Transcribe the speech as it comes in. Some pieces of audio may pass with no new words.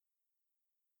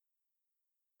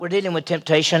We're dealing with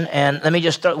temptation, and let me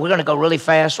just we're going to go really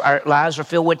fast. Our lives are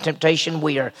filled with temptation.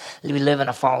 We live in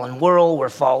a fallen world. We're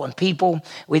fallen people.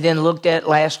 We then looked at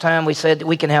last time, we said that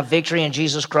we can have victory in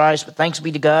Jesus Christ, but thanks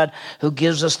be to God who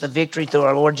gives us the victory through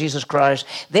our Lord Jesus Christ.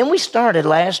 Then we started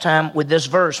last time with this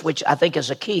verse, which I think is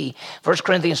a key. 1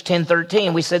 Corinthians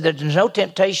 10:13, we said that no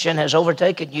temptation has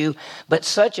overtaken you, but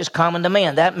such is common to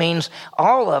man. That means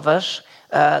all of us,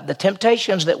 the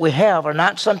temptations that we have are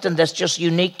not something that's just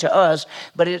unique to us,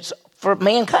 but it's for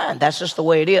mankind. That's just the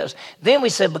way it is. Then we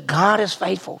said, but God is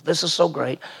faithful. This is so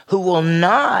great. Who will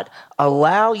not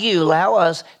allow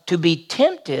us to be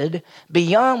tempted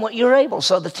beyond what you're able.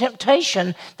 So the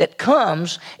temptation that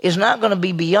comes is not going to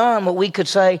be beyond what we could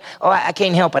say, oh, I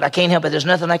can't help it. I can't help it. There's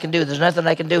nothing I can do. There's nothing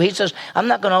I can do. He says, I'm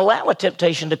not going to allow a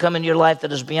temptation to come into your life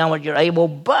that is beyond what you're able.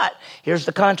 But here's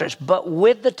the contrast. But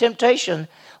with the temptation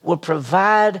will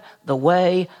provide the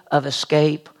way of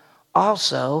escape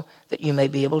also, that you may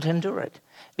be able to endure it.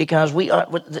 Because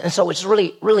and so it's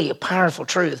really, really a powerful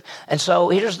truth. And so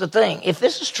here's the thing. If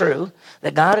this is true,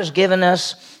 that God has given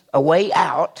us a way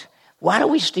out, why do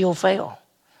we still fail?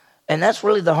 And that's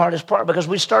really the hardest part, because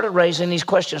we started raising these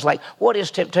questions like, what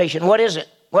is temptation? What is it?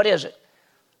 What is it?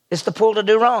 It's the pull to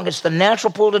do wrong. It's the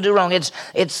natural pull to do wrong. It's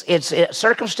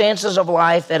circumstances of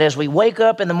life that as we wake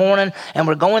up in the morning and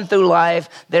we're going through life,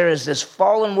 there is this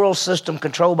fallen world system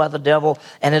controlled by the devil,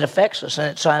 and it affects us, and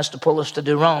it tries to pull us to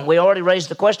do wrong. We already raised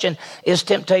the question, is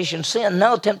temptation sin?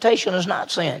 No, temptation is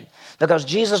not sin, because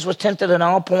Jesus was tempted in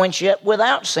all points, yet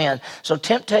without sin. So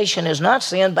temptation is not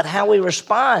sin, but how we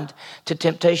respond to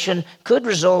temptation could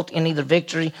result in either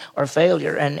victory or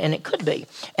failure, and it could be.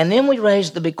 And then we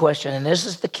raised the big question, and this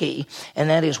is the key, and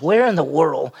that is, where in the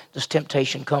world does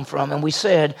temptation come from? And we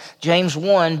said James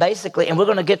 1 basically, and we're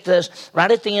going to get this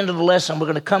right at the end of the lesson. We're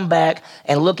going to come back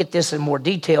and look at this in more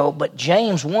detail, but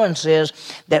James 1 says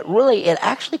that really it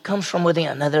actually comes from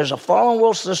within. Now there's a fallen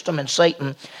world system in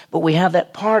Satan, but we have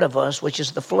that part of us, which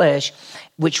is the flesh,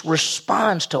 which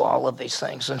responds to all of these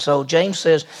things. And so James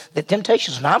says that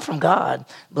temptation is not from God,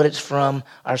 but it's from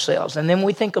ourselves. And then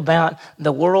we think about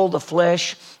the world, the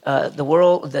flesh, the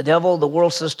world, the devil, the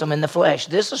world system, and the flesh.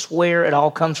 This is where it all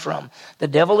comes from. The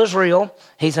devil is real.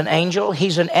 He's an angel.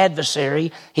 He's an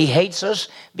adversary. He hates us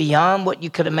beyond what you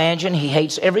could imagine. He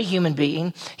hates every human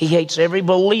being. He hates every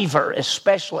believer,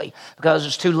 especially because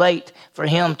it's too late for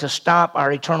him to stop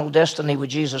our eternal destiny with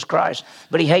Jesus Christ.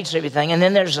 But he hates everything. And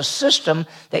then there's a system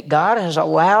that God has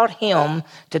allowed him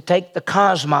to take the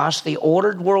cosmos, the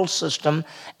ordered world system,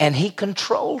 and he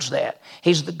controls that.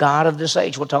 He's the God of this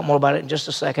age. We'll talk more about it in just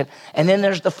a second. And then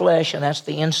there's the flesh, and that's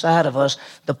the inside of us,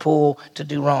 the pull to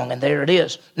do wrong. And there it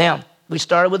is. Now, we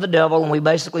started with the devil, and we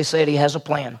basically said he has a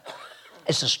plan.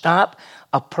 It's to stop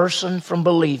a person from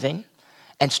believing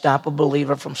and stop a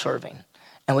believer from serving.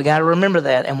 And we got to remember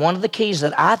that. And one of the keys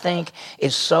that I think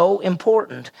is so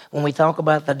important when we talk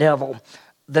about the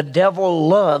devil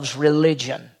loves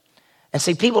religion. And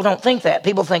see, people don't think that.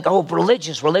 People think, oh,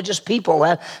 religious people.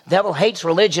 The devil hates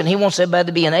religion. He wants everybody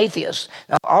to be an atheist.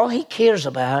 Now, all he cares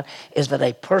about is that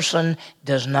a person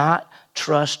does not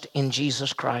trust in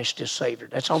Jesus Christ as Savior.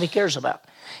 That's all he cares about.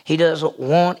 He doesn't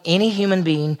want any human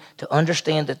being to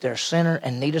understand that they're a sinner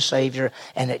and need a Savior,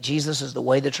 and that Jesus is the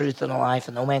way, the truth, and the life,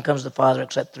 and no man comes to the Father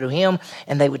except through him,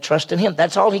 and they would trust in him.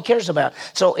 That's all he cares about.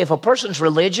 So if a person's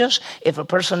religious, if a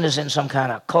person is in some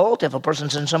kind of cult, if a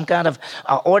person's in some kind of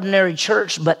ordinary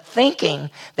church, but thinking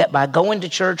that by going to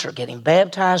church or getting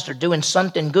baptized or doing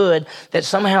something good, that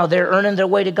somehow they're earning their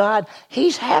way to God,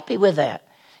 he's happy with that.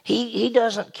 He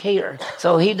doesn't care.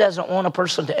 So he doesn't want a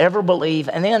person to ever believe.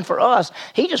 And then for us,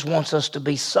 he just wants us to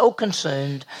be so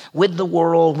consumed with the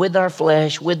world, with our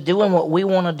flesh, with doing what we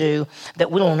want to do,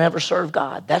 that we'll never serve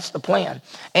God. That's the plan.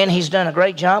 And he's done a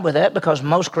great job with that, because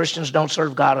most Christians don't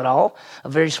serve God at all. A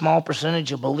very small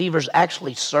percentage of believers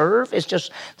actually serve. It's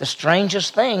just the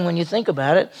strangest thing when you think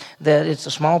about it, that it's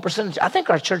a small percentage. I think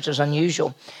our church is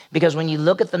unusual, because when you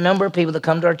look at the number of people that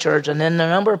come to our church, and then the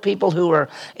number of people who are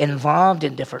involved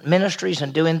in different ministries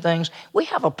and doing things, we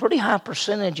have a pretty high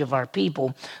percentage of our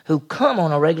people who come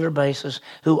on a regular basis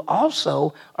who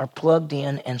also are plugged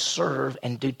in and serve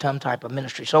and do some type of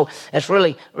ministry. So that's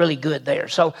really, really good there.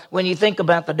 So when you think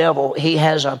about the devil, he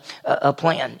has a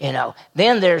plan, you know.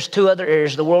 Then there's two other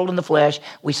areas, the world and the flesh.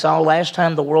 We saw last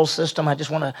time the world system. I just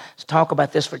want to talk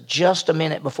about this for just a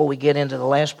minute before we get into the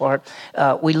last part.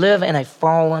 We live in a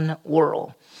fallen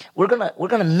world. We're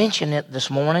gonna mention it this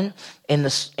morning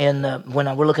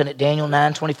when we're looking at Daniel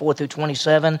 9:24 through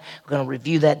 27. We're gonna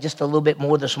review that just a little bit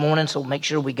more this morning, so make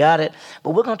sure we got it.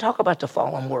 But we're gonna talk about the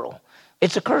fallen world.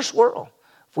 It's a cursed world.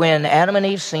 When Adam and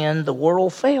Eve sinned, the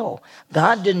world fell.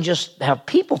 God didn't just have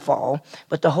people fall,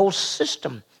 but the whole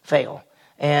system fell.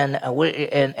 And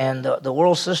the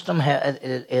world system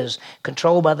is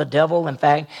controlled by the devil. In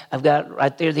fact, I've got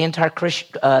right there the entire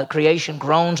creation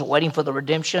groans, waiting for the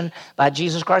redemption by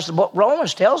Jesus Christ. But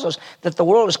Romans tells us that the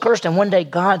world is cursed, and one day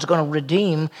God's going to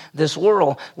redeem this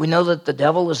world. We know that the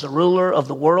devil is the ruler of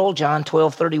the world. John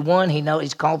 12:31.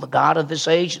 He's called the God of this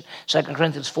age. 2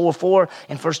 Corinthians 4:4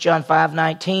 and 1 John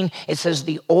 5:19. It says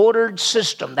the ordered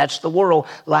system, that's the world,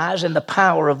 lies in the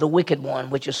power of the wicked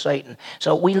one, which is Satan.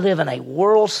 So we live in a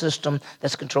world system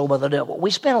that's controlled by the devil.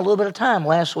 We spent a little bit of time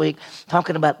last week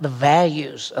talking about the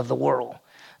values of the world.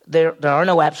 There are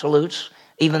no absolutes,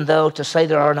 even though to say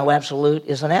there are no absolute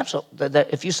is an absolute.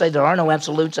 If you say there are no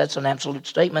absolutes, that's an absolute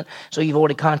statement, so you've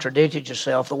already contradicted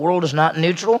yourself. The world is not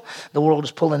neutral. The world is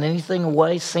pulling anything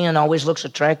away. Sin always looks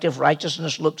attractive.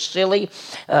 Righteousness looks silly.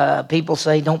 People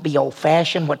say, don't be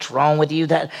old-fashioned. What's wrong with you?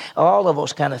 All of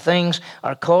those kind of things.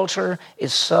 Our culture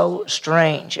is so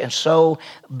strange and so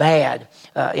bad.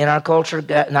 In our culture,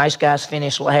 nice guys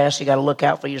finish last. You got to look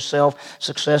out for yourself.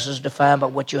 Success is defined by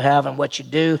what you have and what you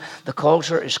do. The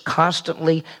culture is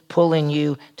constantly pulling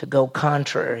you to go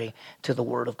contrary to the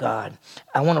Word of God.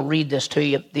 I want to read this to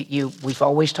you. We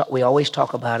always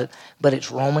talk about it, but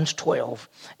it's Romans 12,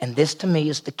 and this to me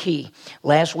is the key.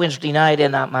 Last Wednesday night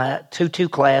in my 2-2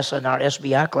 class, in our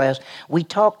SBI class, we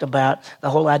talked about the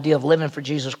whole idea of living for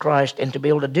Jesus Christ, and to be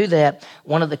able to do that,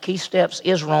 one of the key steps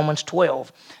is Romans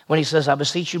 12, when he says, I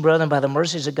beseech you, brethren, by the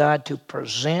mercies of God, to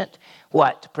present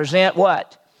what? Present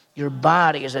what? Your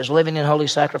bodies as living and holy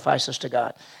sacrifices to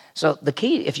God. So the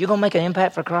key, if you're going to make an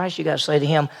impact for Christ, you got to say to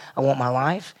him, I want my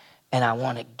life, and I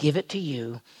want to give it to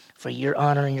you for your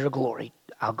honor and your glory.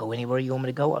 I'll go anywhere you want me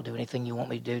to go. I'll do anything you want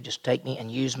me to do. Just take me and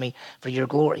use me for your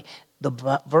glory.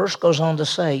 The verse goes on to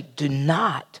say, do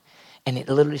not, and it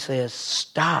literally says,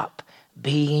 stop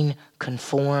being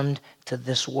conformed to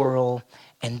this world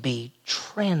and be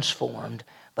transformed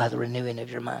by the renewing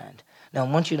of your mind. Now, I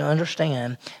want you to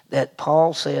understand that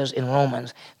Paul says in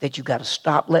Romans that you got to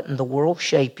stop letting the world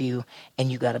shape you, and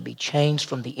you got to be changed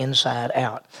from the inside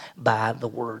out by the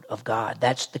Word of God.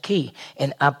 That's the key.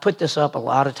 And I put this up a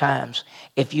lot of times.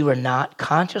 If we are not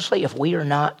consciously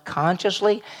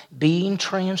being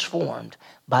transformed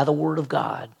by the Word of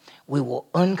God, we will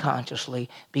unconsciously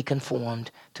be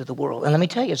conformed to the world. And let me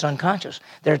tell you, it's unconscious.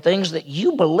 There are things that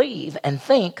you believe and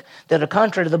think that are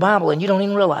contrary to the Bible, and you don't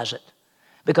even realize it,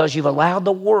 because you've allowed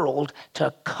the world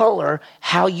to color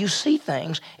how you see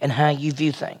things and how you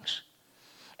view things.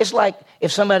 It's like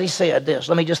if somebody said this.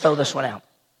 Let me just throw this one out.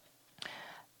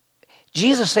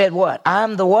 Jesus said what?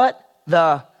 I'm the what?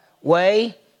 The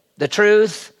way, the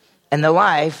truth, and the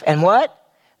life. And what?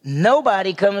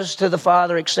 Nobody comes to the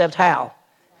Father except how?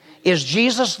 Is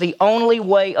Jesus the only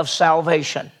way of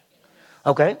salvation?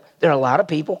 Okay, there are a lot of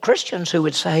people, Christians, who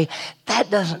would say,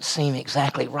 that doesn't seem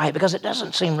exactly right because it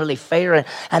doesn't seem really fair. And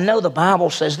I know the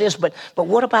Bible says this, but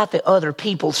what about the other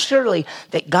people? Surely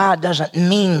that God doesn't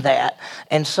mean that.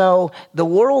 And so the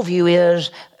worldview is,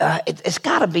 it's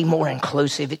got to be more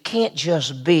inclusive. It can't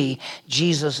just be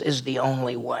Jesus is the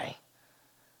only way.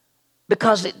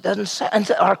 Because it doesn't say,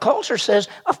 and our culture says,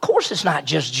 of course it's not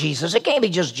just Jesus. It can't be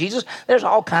just Jesus. There's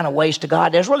all kind of ways to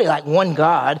God. There's really like one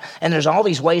God, and there's all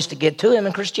these ways to get to him,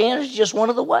 and Christianity is just one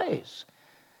of the ways.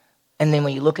 And then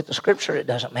when you look at the scripture, it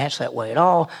doesn't match that way at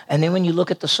all. And then when you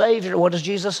look at the Savior, what does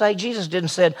Jesus say? Jesus didn't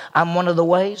say, I'm one of the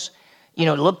ways.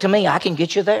 Look to me, I can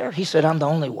get you there. He said, I'm the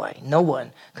only way. No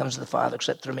one comes to the Father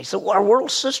except through me. So our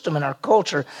world system and our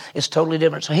culture is totally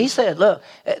different. So he said, look,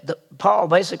 Paul,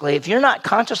 basically, if you're not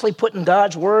consciously putting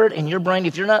God's word in your brain,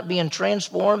 if you're not being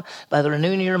transformed by the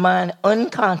renewing of your mind,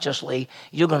 unconsciously,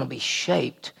 you're going to be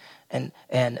shaped and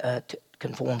to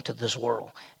conform to this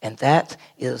world. And that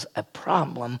is a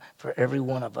problem for every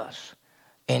one of us.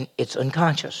 And it's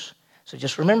unconscious. So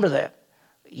just remember that.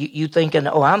 You thinking,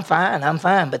 oh, I'm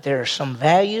fine. But there are some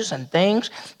values and things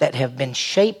that have been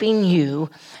shaping you.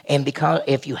 And because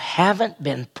if you haven't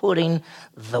been putting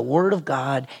the Word of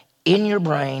God in your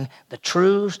brain, the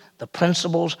truths, the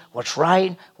principles, what's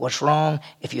right, what's wrong,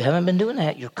 if you haven't been doing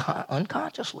that, you're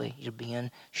unconsciously, you're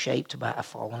being shaped by a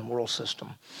fallen world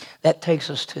system. That takes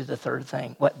us to the third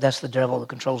thing. That's the devil that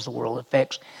controls the world. It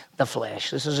affects the flesh.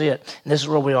 This is it. And this is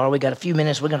where we are. We got a few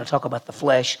minutes. We're going to talk about the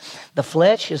flesh. The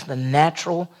flesh is the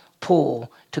natural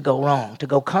pull to go wrong, to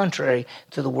go contrary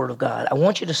to the Word of God. I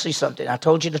want you to see something. I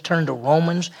told you to turn to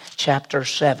Romans chapter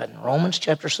 7. Romans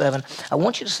chapter 7. I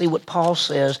want you to see what Paul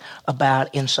says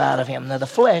about inside of him. Now, the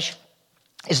flesh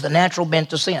is the natural bent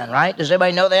to sin, right? Does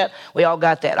everybody know that? We all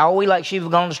got that. All we like sheep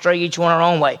have gone astray, each one our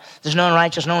own way. There's none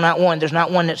righteous, no, not one. There's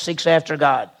not one that seeks after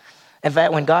God. In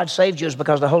fact, when God saved you, it's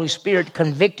because the Holy Spirit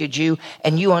convicted you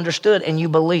and you understood and you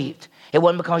believed. It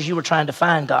wasn't because you were trying to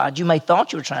find God. You may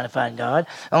thought you were trying to find God.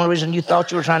 The only reason you thought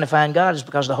you were trying to find God is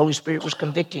because the Holy Spirit was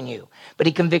convicting you. But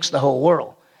he convicts the whole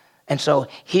world. And so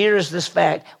here is this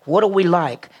fact. What do we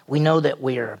like? We know that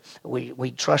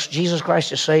we trust Jesus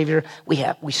Christ as Savior.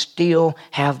 We still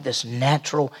have this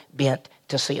natural bent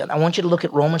to sin. I want you to look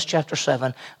at Romans chapter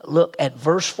 7. Look at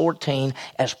verse 14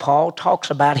 as Paul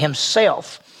talks about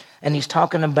himself. And he's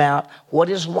talking about what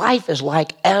his life is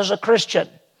like as a Christian.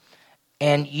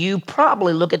 And you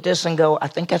probably look at this and go, I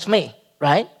think that's me,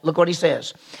 right? Look what he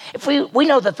says. If we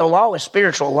know that the law is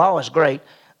spiritual, law is great,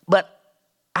 but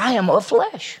I am of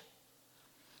flesh,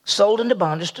 sold into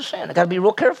bondage to sin. I got to be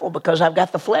real careful because I've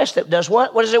got the flesh that does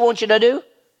what? What does it want you to do?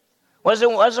 What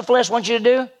does the flesh want you to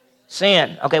do?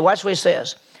 Sin. Okay, watch what he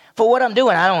says. For what I'm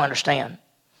doing, I don't understand.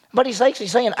 But he's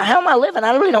saying, how am I living?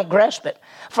 I really don't grasp it.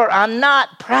 For I'm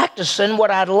not practicing what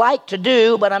I'd like to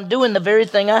do, but I'm doing the very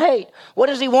thing I hate. What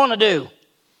does he want to do?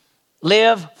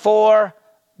 Live for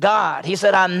God. He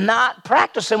said, I'm not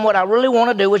practicing what I really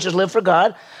want to do, which is live for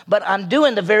God, but I'm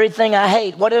doing the very thing I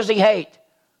hate. What does he hate?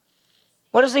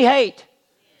 What does he hate?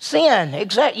 Sin.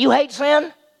 Exactly. You hate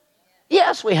sin?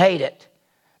 Yes, we hate it.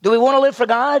 Do we want to live for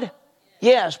God?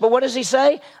 Yes. But what does he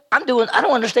say? I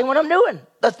don't understand what I'm doing.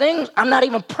 The things, I'm not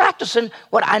even practicing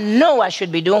what I know I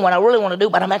should be doing, what I really want to do,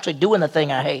 but I'm actually doing the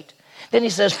thing I hate. Then he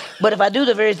says, but if I do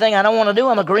the very thing I don't want to do,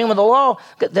 I'm agreeing with the law,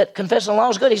 that confessing the law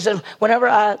is good. He says, whenever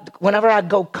I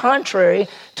go contrary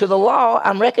to the law,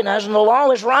 I'm recognizing the law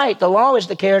is right. The law is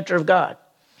the character of God.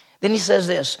 Then he says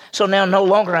this, so now no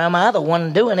longer am I the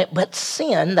one doing it, but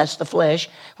sin, that's the flesh,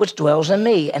 which dwells in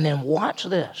me. And then watch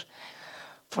this.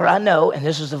 For I know, and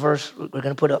this is the verse we're going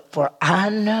to put up, for I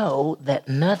know that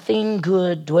nothing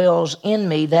good dwells in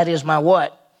me. That is my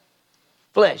what?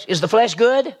 Flesh. Is the flesh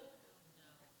good?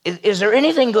 Is there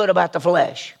anything good about the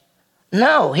flesh?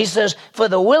 No. He says, for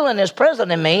the willing is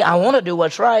present in me. I want to do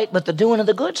what's right, but the doing of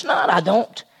the good's not. I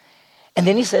don't. And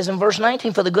then he says in verse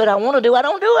 19, for the good I want to do, I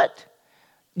don't do it.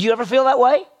 Do you ever feel that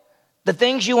way? The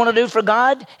things you want to do for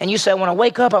God, and you say, when I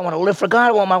wake up, I want to live for God.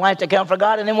 I want my life to count for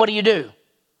God. And then what do?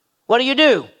 What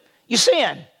do? You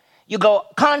sin. You go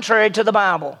contrary to the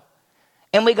Bible.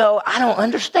 And we go, I don't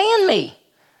understand me.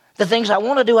 The things I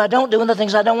want to do, I don't do. And the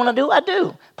things I don't want to do, I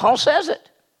do. Paul says it.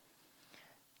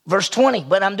 Verse 20,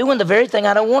 but I'm doing the very thing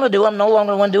I don't want to do. I'm no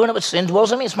longer the one doing it, but sin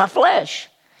dwells in me. It's my flesh.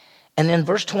 And then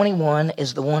verse 21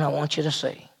 is the one I want you to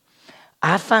see.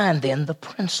 I find then the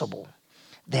principle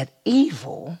that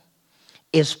evil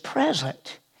is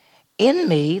present in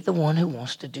me, the one who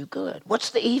wants to do good.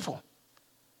 What's the evil?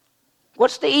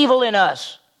 What's the evil in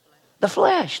us? The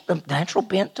flesh, the natural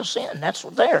bent to sin. That's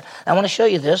what's there. I want to show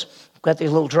you this. I've got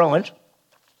these little drawings.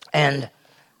 And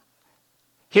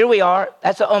here we are.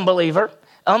 That's an unbeliever.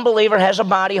 Unbeliever has a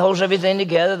body, holds everything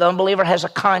together. The unbeliever has a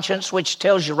conscience, which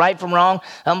tells you right from wrong.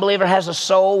 The unbeliever has a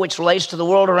soul, which relates to the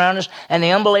world around us. And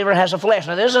the unbeliever has a flesh.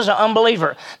 Now, this is an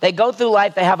unbeliever. They go through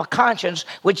life, they have a conscience,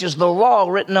 which is the law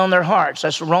written on their hearts.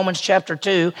 That's Romans chapter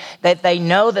 2, that they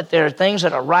know that there are things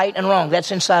that are right and wrong.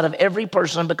 That's inside of every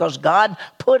person because God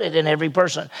put it in every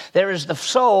person. There is the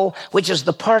soul, which is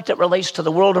the part that relates to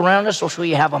the world around us, which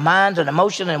we have a mind, an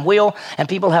emotion, and will, and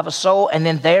people have a soul. And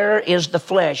then there is the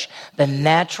flesh, the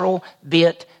natural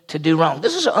bit to do wrong.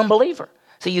 This is an unbeliever.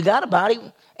 So you got a body,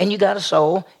 and you got a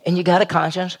soul, and you got a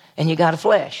conscience, and you got a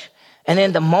flesh. And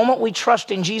then the moment we trust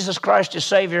in Jesus Christ as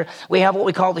Savior, we have what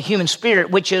we call the human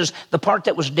spirit, which is the part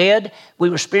that was dead. We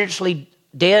were spiritually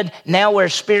dead. Now we're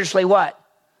spiritually what?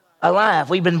 Alive.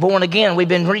 We've been born again. We've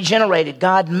been regenerated.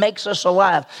 God makes us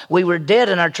alive. We were dead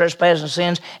in our trespasses and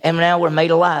sins, and now we're made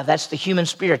alive. That's the human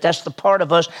spirit. That's the part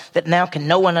of us that now can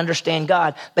know and understand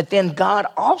God. But then God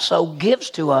also gives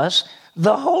to us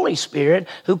the Holy Spirit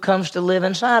who comes to live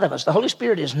inside of us. The Holy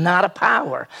Spirit is not a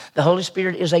power. The Holy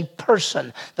Spirit is a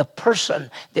person. The person,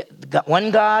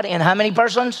 one God in how many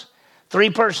persons? 3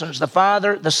 persons, the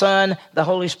Father, the Son, the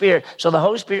Holy Spirit. So the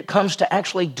Holy Spirit comes to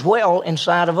actually dwell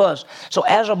inside of us. So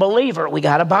as a believer, we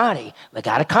got a body. We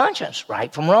got a conscience,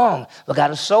 right from wrong. We got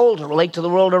a soul to relate to the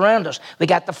world around us. We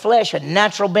got the flesh, a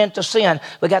natural bent to sin.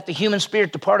 We got the human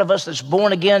spirit, the part of us that's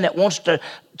born again that wants to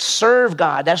serve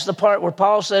God. That's the part where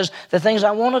Paul says, the things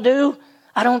I want to do,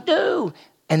 I don't do.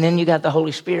 And then you got the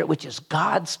Holy Spirit, which is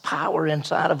God's power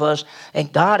inside of us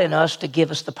and God in us to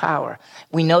give us the power.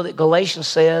 We know that Galatians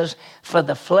says, for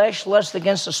the flesh lusts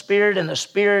against the spirit and the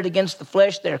spirit against the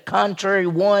flesh. They're contrary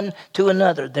one to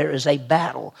another. There is a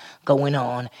battle going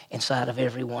on inside of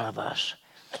every one of us.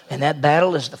 And that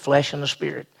battle is the flesh and the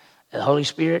spirit. The Holy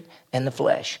Spirit and the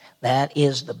flesh. That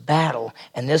is the battle.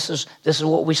 And this is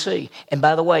what we see. And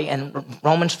by the way, in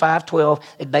Romans 5:12,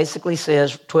 it basically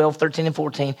says, 12, 13, and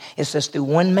 14, it says, through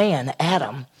one man,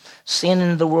 Adam, sin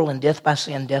into the world, and death by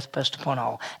sin, death passed upon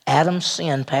all. Adam's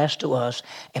sin passed to us,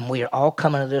 and we are all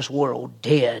coming to this world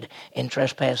dead in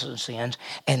trespasses and sins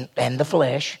and the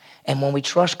flesh. And when we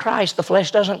trust Christ, the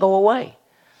flesh doesn't go away.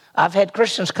 I've had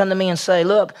Christians come to me and say,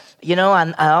 look,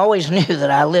 I always knew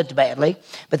that I lived badly,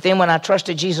 but then when I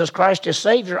trusted Jesus Christ as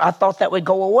Savior, I thought that would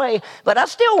go away, but I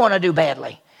still want to do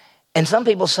badly. And some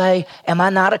people say, am I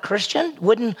not a Christian?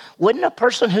 Wouldn't a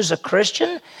person who's a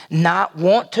Christian not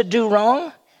want to do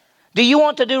wrong? Do you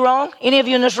want to do wrong? Any of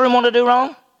you in this room want to do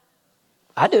wrong?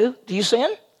 I do. Do you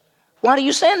sin? Why do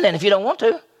you sin then if you don't want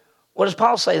to? What does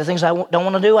Paul say? The things I don't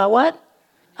want to do, I what?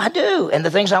 I do. And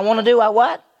the things I want to do, I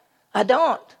what? I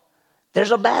don't.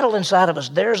 There's a battle inside of us.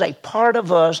 There's a part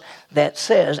of us that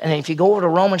says, and if you go over to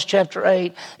Romans chapter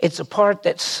 8, it's a part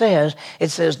that says, it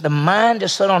says the mind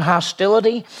is set on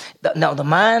hostility. The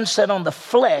mind set on the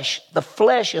flesh. The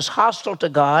flesh is hostile to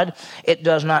God. It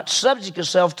does not subject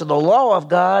itself to the law of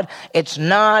God. It's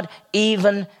not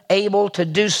even able to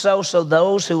do so. So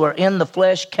those who are in the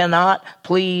flesh cannot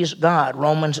please God.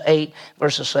 Romans 8,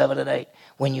 verses 7 and 8.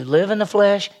 When you live in the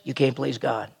flesh, you can't please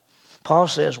God. Paul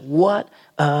says, what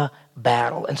a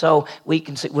battle. And so we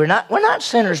can see we're not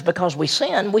sinners because we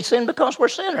sin. We sin because we're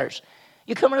sinners.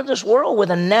 You come into this world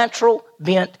with a natural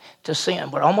bent to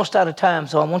sin. We're almost out of time,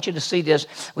 so I want you to see this.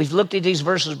 We've looked at these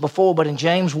verses before, but in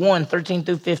James 1, 13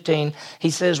 through 15,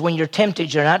 he says, when you're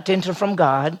tempted, you're not tempted from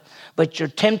God, but you're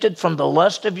tempted from the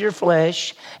lust of your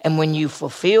flesh. And when you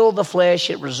fulfill the flesh,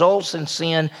 it results in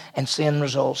sin, and sin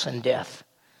results in death.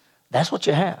 That's what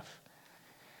you have.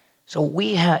 So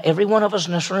every one of us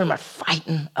in this room are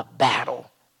fighting a battle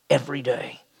every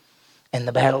day. And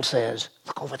the battle says,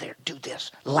 look over there, do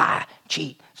this, lie,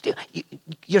 cheat, steal.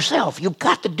 Yourself, you've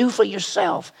got to do for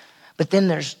yourself. But then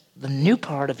there's the new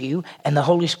part of you and the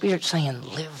Holy Spirit saying,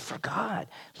 live for God,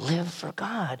 live for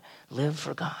God, live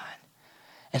for God.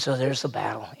 And so there's the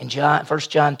battle. In 1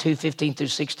 John 2, 15 through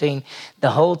 16,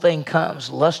 the whole thing comes,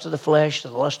 lust of the flesh,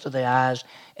 the lust of the eyes,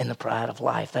 and the pride of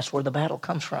life. That's where the battle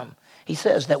comes from. He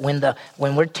says that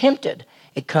when we're tempted,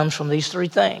 it comes from these three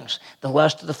things. The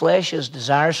lust of the flesh is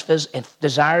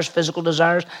physical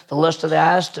desires. The lust of the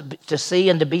eyes, to see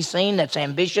and to be seen, that's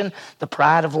ambition. The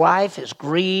pride of life is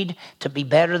greed, to be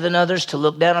better than others, to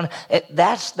look down on it.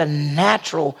 That's the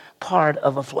natural part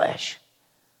of a flesh.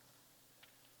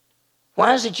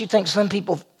 Why is it you think some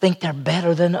people think they're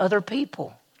better than other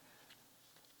people?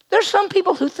 There's some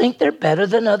people who think they're better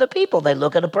than other people. They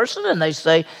look at a person and they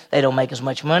say, they don't make as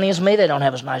much money as me, they don't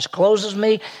have as nice clothes as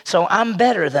me, so I'm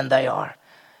better than they are.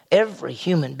 Every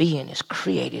human being is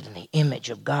created in the image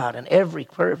of God, and every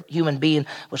human being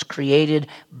was created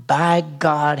by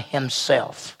God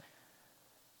himself.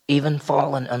 Even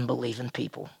fallen, unbelieving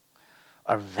people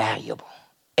are valuable.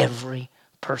 Every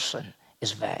person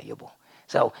is valuable.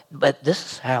 So, but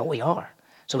this is how we are.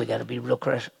 So we got to be real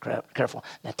careful.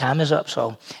 Now, time is up,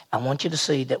 so I want you to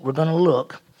see that we're going to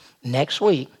look next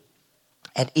week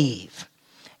at Eve,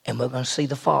 and we're going to see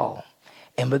the fall,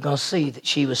 and we're going to see that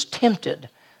she was tempted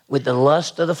with the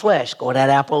lust of the flesh. Go, that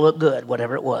apple looked good,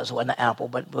 whatever it was. It wasn't an apple,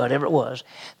 but whatever it was.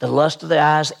 The lust of the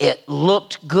eyes, it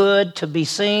looked good to be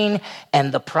seen,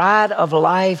 and the pride of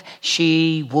life,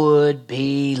 she would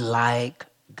be like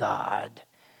God.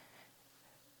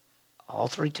 All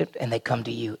three tips, and they come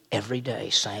to you every day,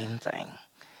 same thing.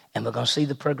 And we're going to see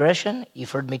the progression.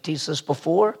 You've heard me teach this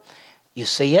before. You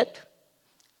see it,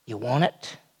 you want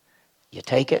it, you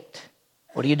take it.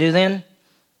 What do you do then?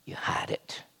 You hide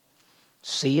it.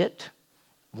 See it,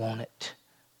 want it,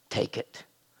 take it,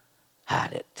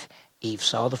 hide it. Eve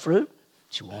saw the fruit.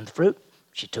 She wanted the fruit.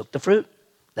 She took the fruit.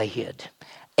 They hid.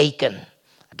 Achan,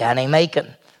 a guy named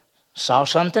Achan, saw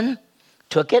something,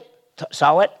 took it,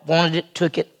 saw it, wanted it,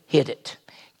 took it, hid it.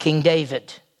 King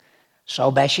David saw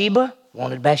Bathsheba,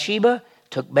 wanted Bathsheba,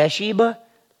 took Bathsheba,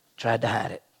 tried to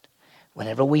hide it.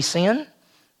 Whenever we sin,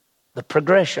 the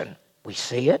progression, we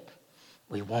see it,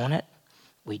 we want it,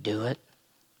 we do it,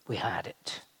 we hide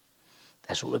it.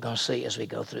 That's what we're going to see as we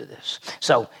go through this.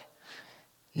 So,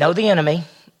 know the enemy,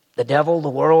 the devil, the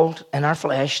world, and our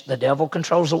flesh. The devil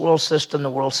controls the world system.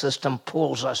 The world system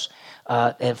pulls us.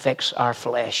 It affects our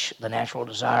flesh, the natural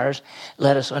desires.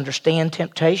 Let us understand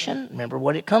temptation. Remember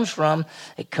what it comes from.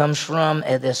 It comes from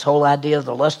this whole idea of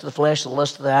the lust of the flesh, the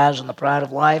lust of the eyes, and the pride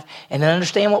of life. And then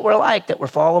understand what we're like, that we're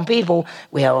fallen people.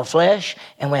 We have a flesh,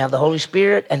 and we have the Holy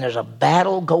Spirit, and there's a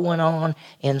battle going on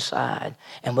inside.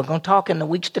 And we're going to talk in the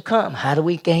weeks to come. How do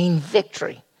we gain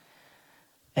victory?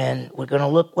 And we're going to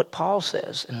look what Paul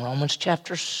says in Romans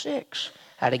chapter 6,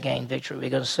 how to gain victory. We're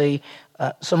going to see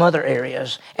some other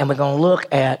areas. And we're going to look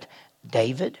at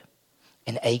David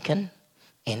and Achan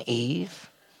and Eve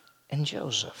and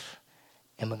Joseph.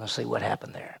 And we're going to see what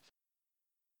happened there.